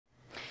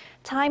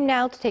Time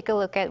now to take a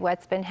look at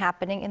what's been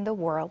happening in the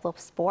world of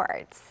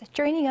sports.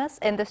 Joining us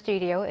in the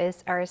studio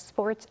is our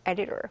sports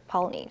editor,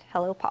 Paul Need.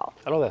 Hello, Paul.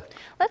 Hello there.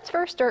 Let's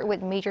first start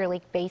with Major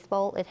League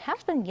Baseball. It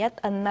has been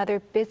yet another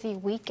busy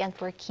weekend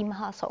for Kim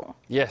Ha-seong.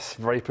 Yes,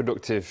 very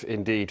productive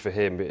indeed for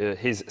him.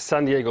 His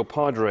San Diego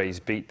Padres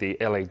beat the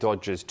LA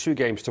Dodgers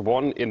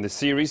 2-1 in the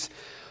series.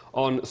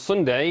 On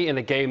Sunday, in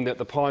a game that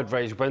the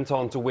Padres went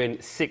on to win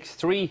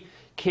 6-3,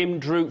 Kim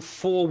drew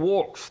 4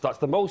 walks. That's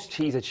the most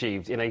he's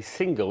achieved in a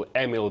single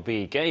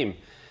MLB game.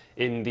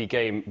 In the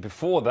game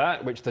before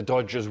that, which the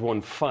Dodgers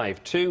won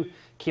 5-2,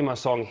 Kim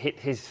Ha-seong hit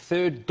his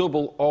 3rd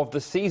double of the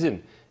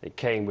season. It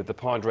came with the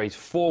Padres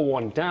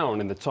 4-1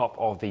 down in the top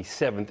of the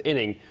 7th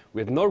inning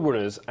with no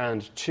runners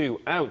and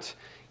 2 out.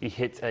 He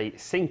hit a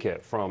sinker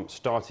from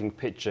starting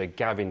pitcher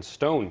Gavin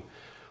Stone.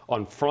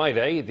 On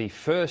Friday, the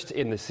first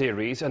in the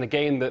series, and a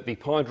game that the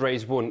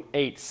Padres won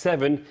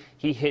 8-7,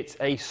 he hit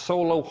a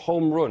solo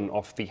home run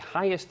off the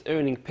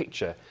highest-earning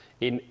pitcher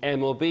in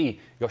MLB,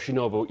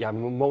 Yoshinobu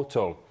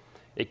Yamamoto.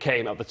 It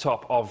came at the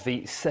top of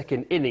the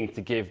 2nd inning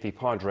to give the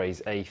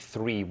Padres a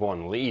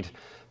 3-1 lead.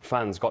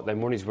 Fans got their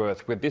money's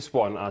worth with this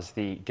one as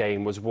the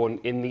game was won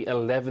in the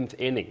 11th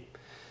inning.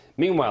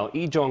 Meanwhile,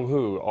 Lee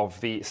Jong-hoo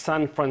of the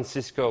San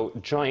Francisco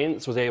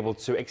Giants was able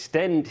to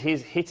extend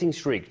his hitting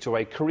streak to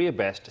a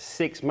career-best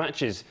 6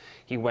 matches.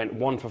 He went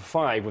 1 for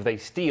 5 with a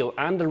steal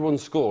and a run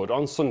scored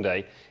on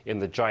Sunday in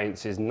the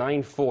Giants'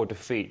 9-4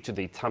 defeat to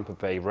the Tampa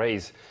Bay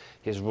Rays.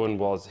 His run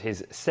was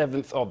his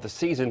 7th of the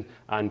season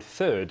and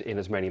 3rd in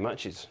as many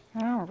matches.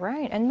 All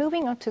right, and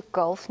moving on to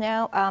golf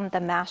now, the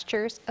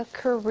Masters, a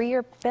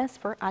career best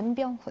for An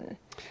Byung-hun.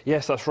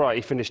 Yes, that's right.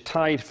 He finished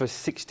tied for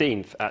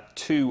 16th at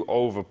 2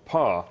 over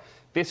par.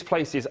 This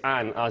places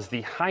An as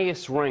the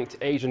highest-ranked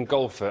Asian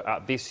golfer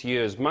at this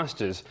year's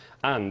Masters,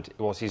 and it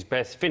was his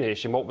best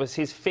finish in what was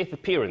his 5th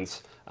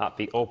appearance at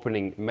the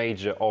opening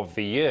major of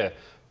the year.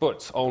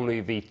 But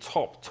only the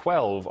top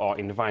 12 are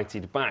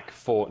invited back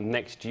for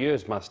next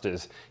year's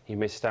Masters. He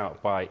missed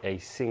out by a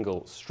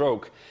single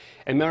stroke.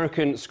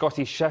 American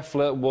Scotty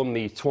Scheffler won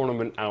the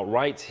tournament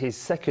outright, his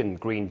 2nd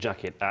green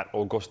jacket at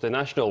Augusta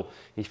National.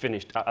 He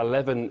finished at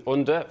 11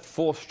 under,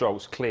 4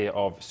 strokes clear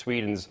of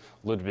Sweden's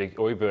Ludwig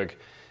Øyberg.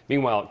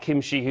 Meanwhile, Kim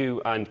Shi-hoo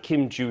and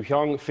Kim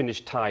Joo-hyung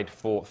finished tied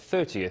for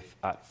 30th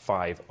at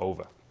 5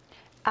 over.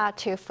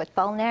 To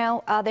football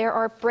now, there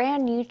are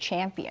brand new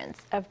champions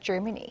of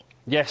Germany.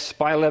 Yes,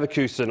 Bayer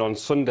Leverkusen on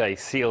Sunday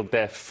sealed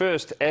their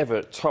first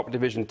ever top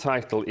division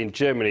title in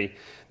Germany,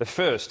 the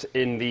first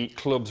in the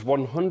club's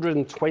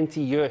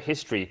 120-year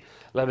history.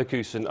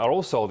 Leverkusen are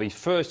also the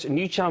first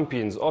new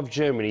champions of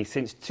Germany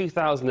since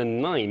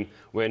 2009,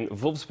 when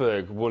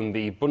Wolfsburg won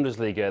the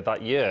Bundesliga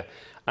that year.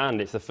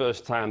 And it's the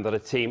first time that a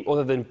team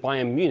other than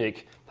Bayern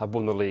Munich have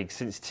won the league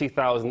since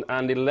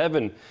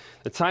 2011.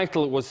 The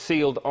title was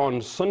sealed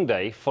on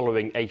Sunday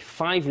following a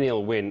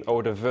 5-0 win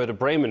over Werder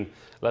Bremen.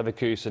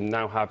 Leverkusen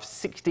now have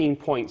 16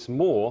 points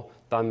more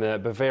than their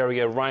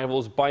Bavaria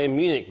rivals Bayern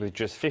Munich, with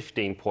just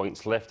 15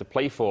 points left to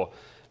play for.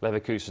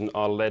 Leverkusen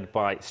are led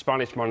by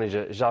Spanish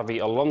manager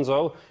Xavi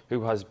Alonso,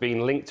 who has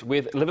been linked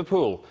with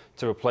Liverpool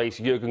to replace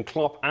Jurgen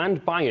Klopp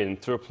and Bayern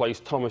to replace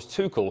Thomas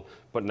Tuchel,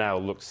 but now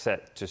looks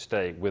set to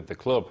stay with the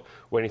club.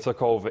 When he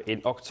took over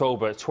in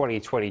October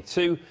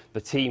 2022,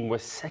 the team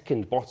was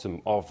 2nd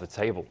bottom of the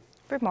table.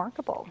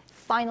 Remarkable.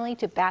 Finally,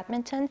 to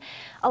badminton,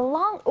 a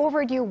long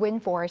overdue win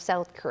for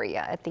South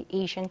Korea at the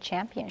Asian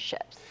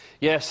Championships.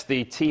 Yes,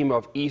 the team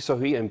of Lee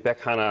So-hee and Baek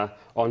Hana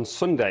on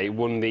Sunday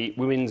won the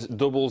women's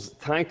doubles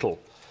title.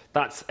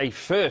 That's a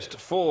first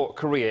for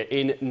Korea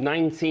in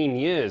 19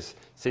 years,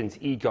 since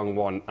Lee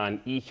Kyung-won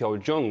and Lee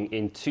Hyo-jung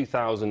in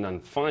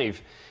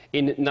 2005.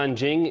 In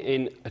Nanjing,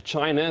 in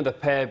China, the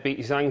pair beat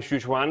Zhang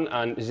Shujuan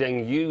and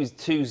Zheng Yu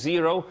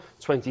 2-0,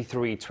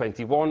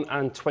 23-21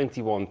 and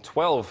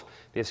 21-12.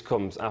 This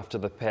comes after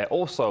the pair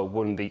also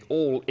won the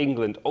All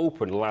England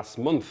Open last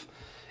month.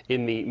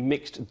 In the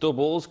mixed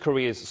doubles,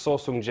 Korea's So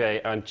Sung-jae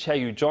and Chae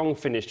Yu-jong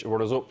finished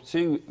runners-up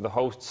to the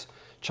hosts,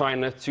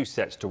 China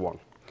 2-1.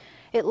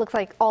 It looks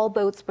like all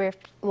boats were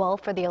well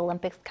for the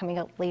Olympics coming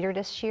up later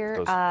this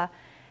year.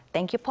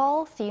 Thank you,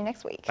 Paul. See you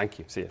next week. Thank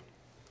you. See you.